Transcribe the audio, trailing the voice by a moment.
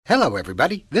Hello,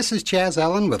 everybody. This is Chaz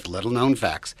Allen with Little Known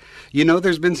Facts. You know,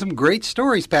 there's been some great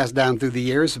stories passed down through the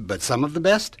years, but some of the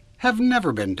best have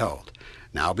never been told.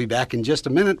 Now, I'll be back in just a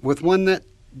minute with one that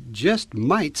just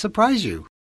might surprise you.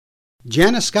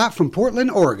 Janice Scott from Portland,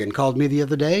 Oregon called me the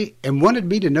other day and wanted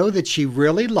me to know that she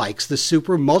really likes the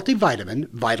super multivitamin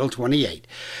Vital 28.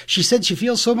 She said she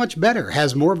feels so much better,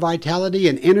 has more vitality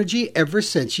and energy ever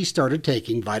since she started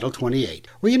taking Vital 28.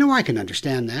 Well, you know, I can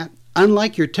understand that.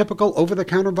 Unlike your typical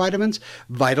over-the-counter vitamins,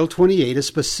 Vital 28 is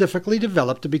specifically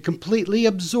developed to be completely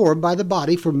absorbed by the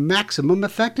body for maximum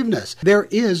effectiveness. There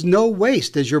is no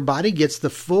waste as your body gets the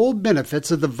full benefits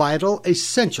of the vital,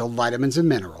 essential vitamins and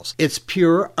minerals. It's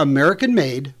pure,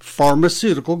 American-made,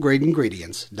 pharmaceutical-grade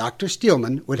ingredients. Dr.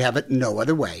 Steelman would have it no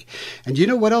other way. And you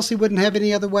know what else he wouldn't have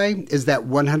any other way? Is that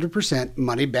 100%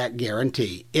 money-back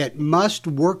guarantee. It must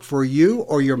work for you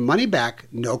or your money back,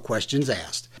 no questions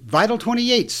asked. Vital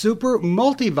 28 Super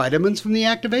Multivitamins from the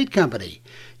Activate Company.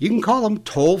 You can call them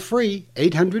toll-free,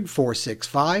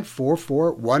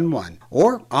 800-465-4411,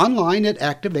 or online at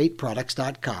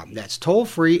activateproducts.com. That's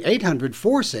toll-free,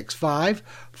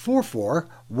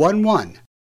 800-465-4411.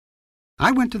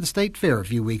 I went to the state fair a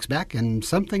few weeks back, and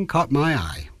something caught my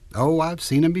eye. Oh, I've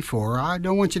seen them before. I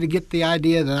don't want you to get the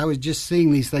idea that I was just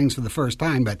seeing these things for the first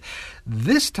time, but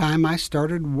this time I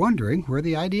started wondering where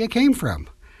the idea came from.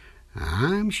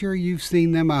 I'm sure you've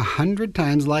seen them 100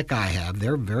 times like I have.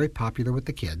 They're very popular with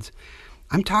the kids.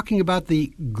 I'm talking about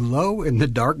the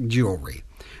glow-in-the-dark jewelry.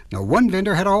 Now, one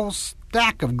vendor had a whole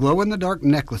stack of glow-in-the-dark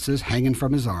necklaces hanging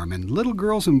from his arm, and little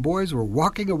girls and boys were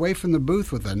walking away from the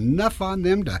booth with enough on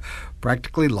them to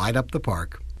practically light up the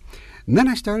park. And then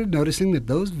I started noticing that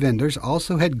those vendors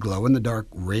also had glow-in-the-dark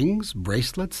rings,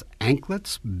 bracelets,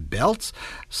 anklets, belts,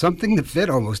 something that fit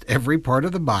almost every part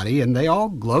of the body, and they all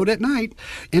glowed at night.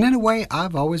 And in a way,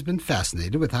 I've always been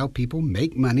fascinated with how people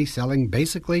make money selling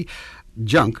basically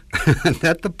junk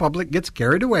that the public gets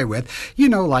carried away with, you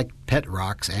know, like pet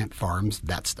rocks, ant farms,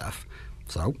 that stuff.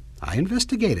 So I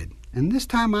investigated. And this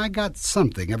time I got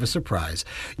something of a surprise.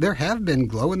 There have been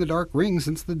glow-in-the-dark rings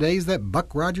since the days that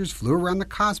Buck Rogers flew around the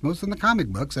cosmos in the comic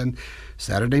books and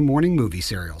Saturday morning movie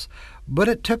serials. But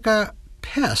it took a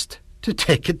pest to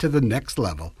take it to the next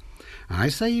level. I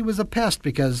say he was a pest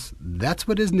because that's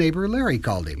what his neighbor Larry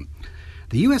called him.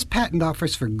 The U.S. Patent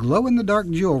Office for glow-in-the-dark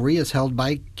jewelry is held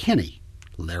by Kenny,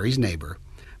 Larry's neighbor.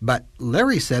 But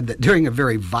Larry said that during a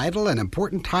very vital and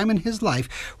important time in his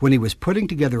life, when he was putting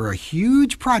together a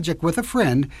huge project with a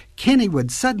friend, Kenny would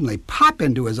suddenly pop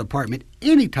into his apartment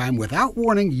anytime without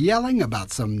warning, yelling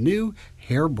about some new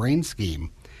harebrained scheme.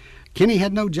 Kenny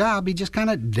had no job. He just kind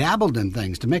of dabbled in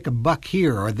things to make a buck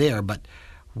here or there, but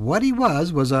what he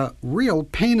was a real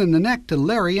pain in the neck to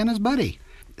Larry and his buddy.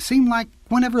 It seemed like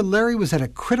whenever Larry was at a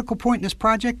critical point in his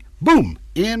project, boom,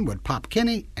 in would pop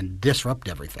Kenny and disrupt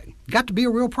everything. Got to be a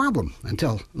real problem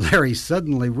until Larry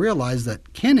suddenly realized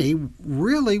that Kenny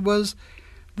really was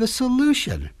the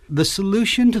solution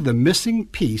to the missing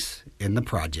piece in the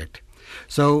project.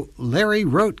 So Larry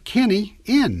wrote Kenny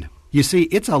in. You see,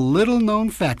 it's a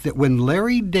little-known fact that when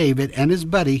Larry David and his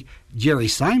buddy Jerry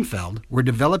Seinfeld were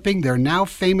developing their now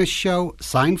famous show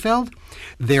Seinfeld,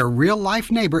 their real-life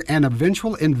neighbor and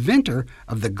eventual inventor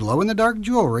of the glow-in-the-dark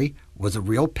jewelry was a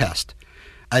real pest,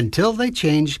 until they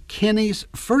changed Kenny's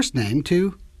first name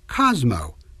to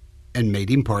Cosmo and made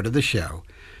him part of the show.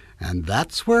 And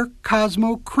that's where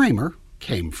Cosmo Kramer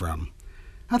came from.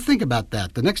 Now think about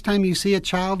that the next time you see a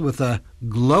child with a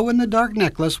glow-in-the-dark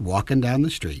necklace walking down the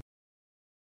street.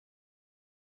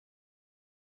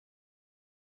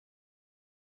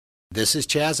 This is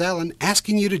Chaz Allen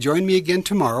asking you to join me again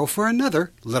tomorrow for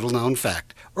another Little Known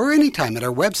Fact, or anytime at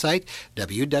our website,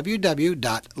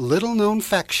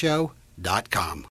 www.littleknownfactshow.com.